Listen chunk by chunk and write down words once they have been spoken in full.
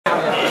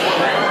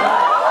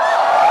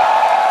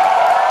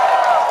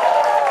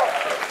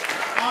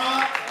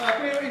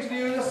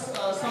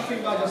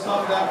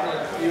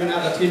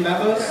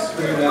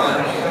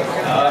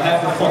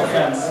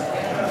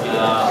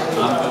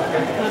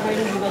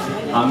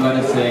I'm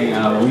gonna sing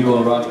We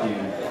Will Rock You. We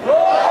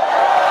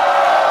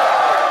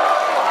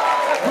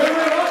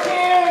Will Rock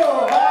You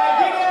by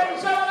Gedion and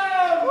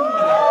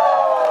Zelalem.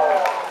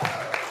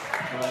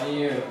 Right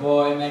here,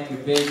 boy, make a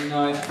big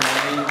noise for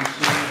me.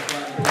 Machine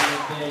from the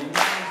big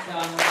nice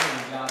on me.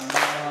 You got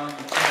more on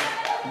your chest.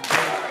 The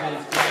chest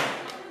is great.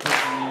 Put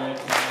me in your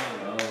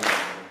tail. Oh,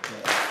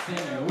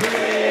 sing it. We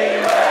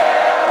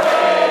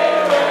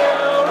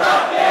will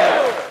rock you.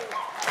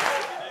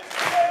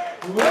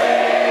 We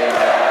will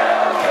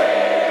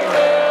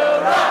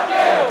rock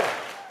you.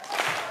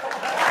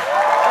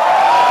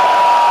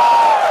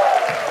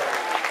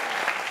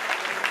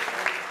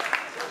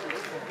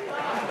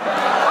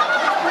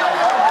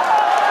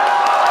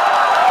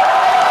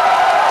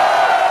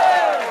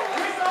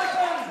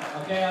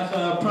 Okay, as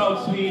a proud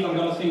Swede, I'm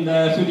gonna sing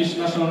the Swedish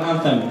national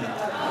anthem.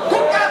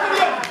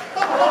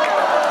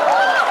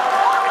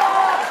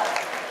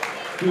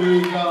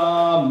 Du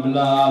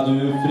gamla, du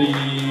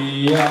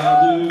fria,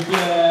 du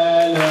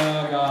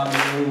fjällhöga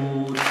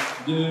nord,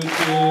 du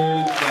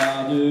tysta,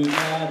 du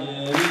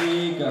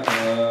glädjerika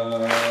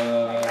sköna.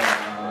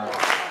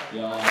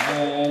 Jag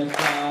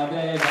älskar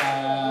dig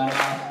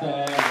värnaste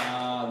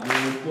du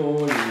på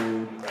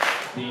jord,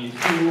 din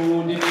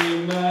sol, din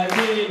himmel,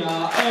 dina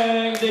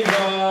äng, det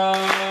gröna.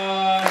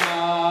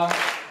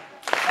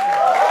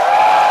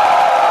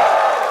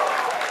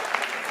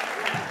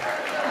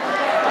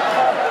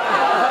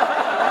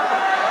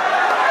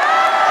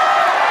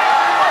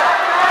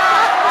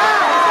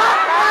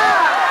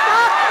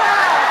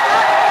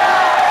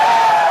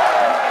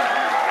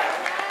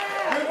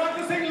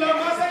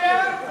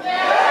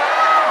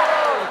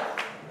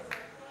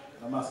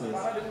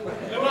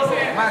 Les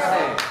enfants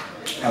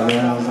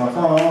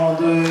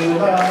de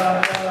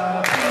la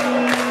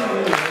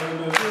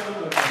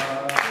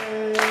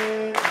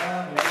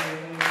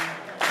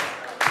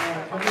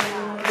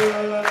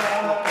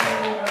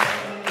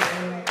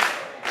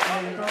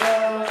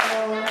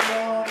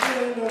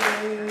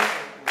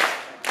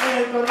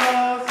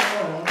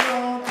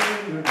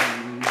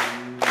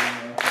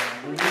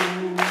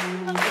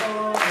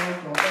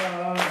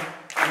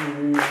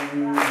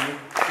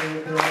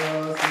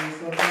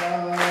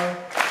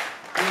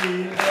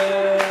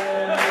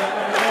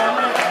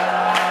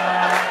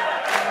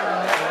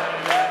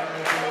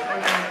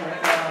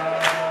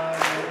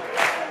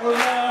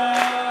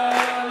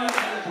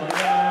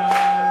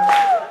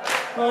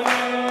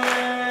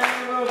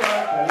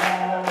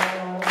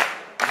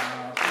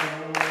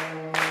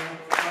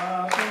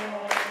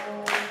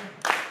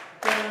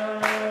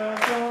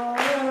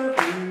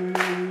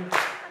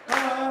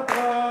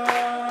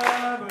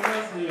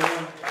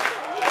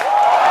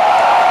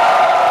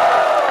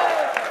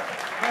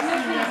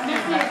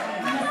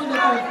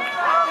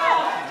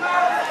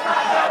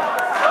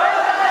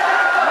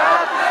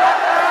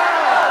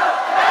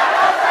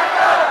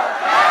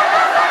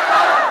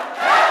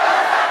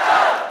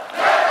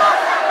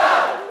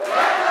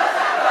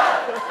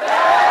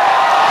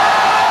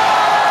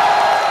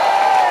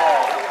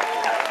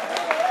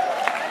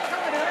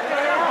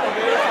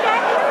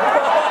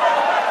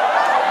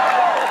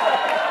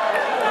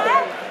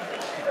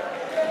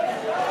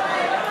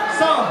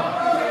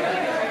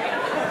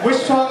Which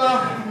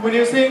song will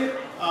you sing?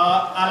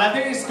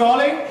 Atlantic is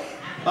Calling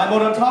by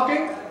Modern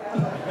Talking.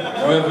 We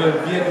have a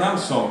Vietnam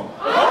song.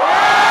 Can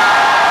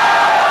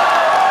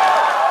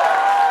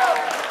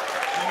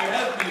you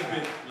help me a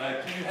bit?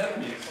 Like, can you help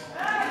me?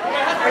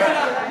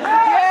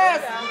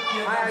 Yes!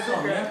 Vietnam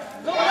song, yeah?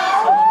 Someone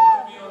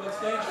join me on the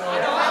stage?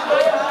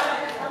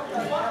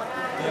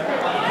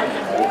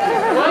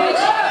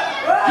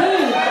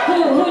 Who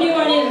do you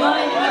want to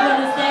invite up on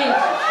the stage?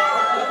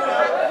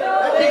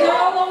 The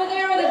girl over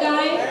there or the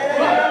guy?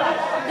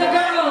 The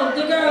girl.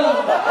 The girl.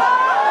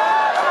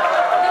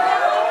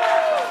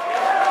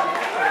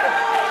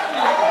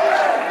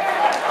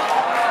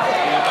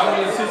 Yeah, I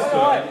will assist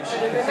her.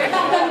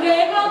 Bạn cần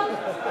ghế không?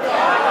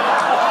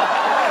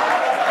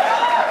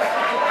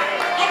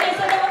 Anh ấy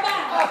sẽ đỡ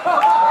bạn.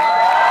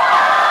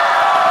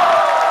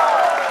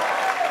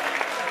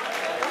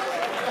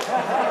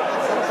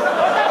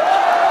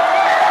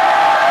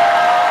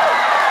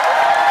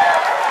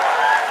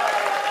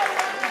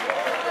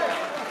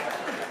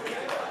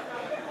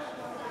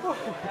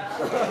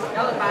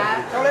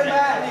 Cháu lên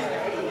ba.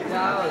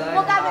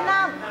 Một ca Việt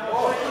Nam.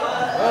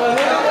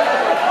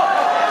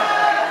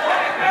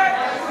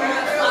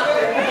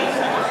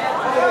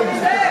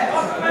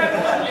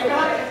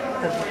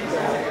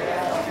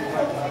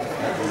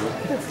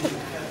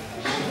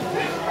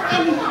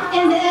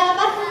 Em sẽ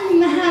bắt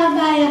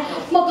bài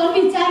Một con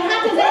vịt trắng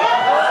hát cho dễ.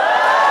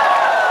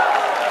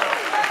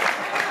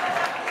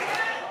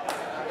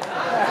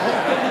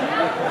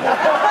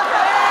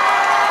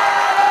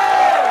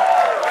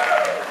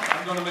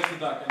 I'm gonna make the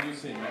duck and you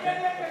sing, okay?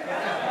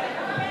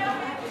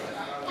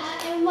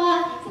 Em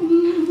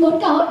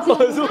muốn cả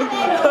hội trường.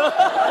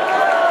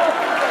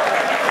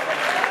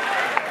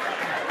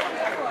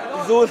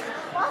 Run.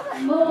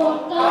 Một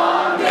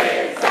con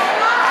vịt sẽ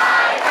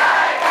hai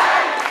cái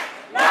cánh,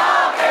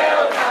 nó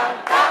kêu rằng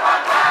ca ba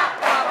ca,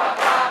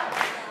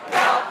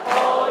 gặp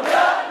hồ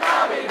nước.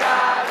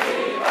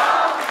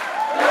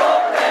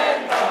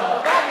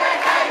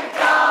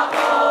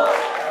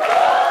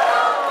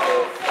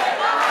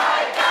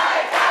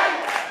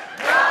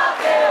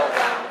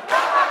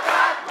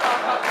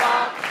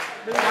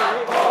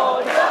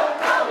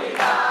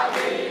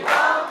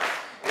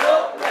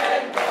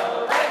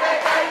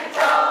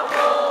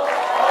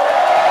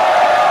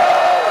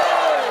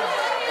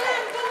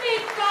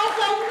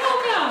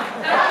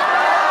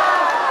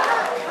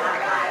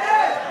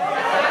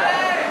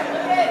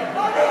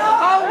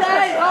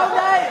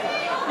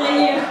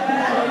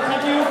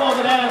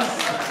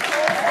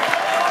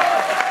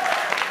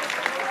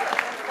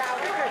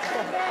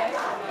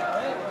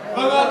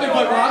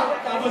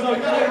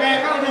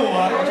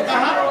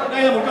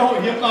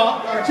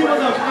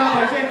 ta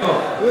thấy trên cổ.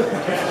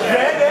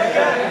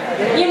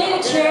 You need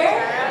a chair?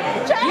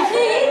 You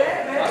need?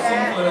 I'll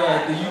sing for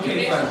the UK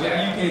fans. We're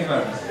UK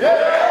fans.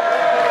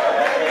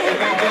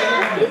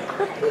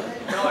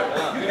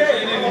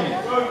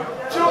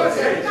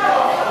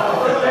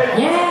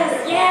 Yeah.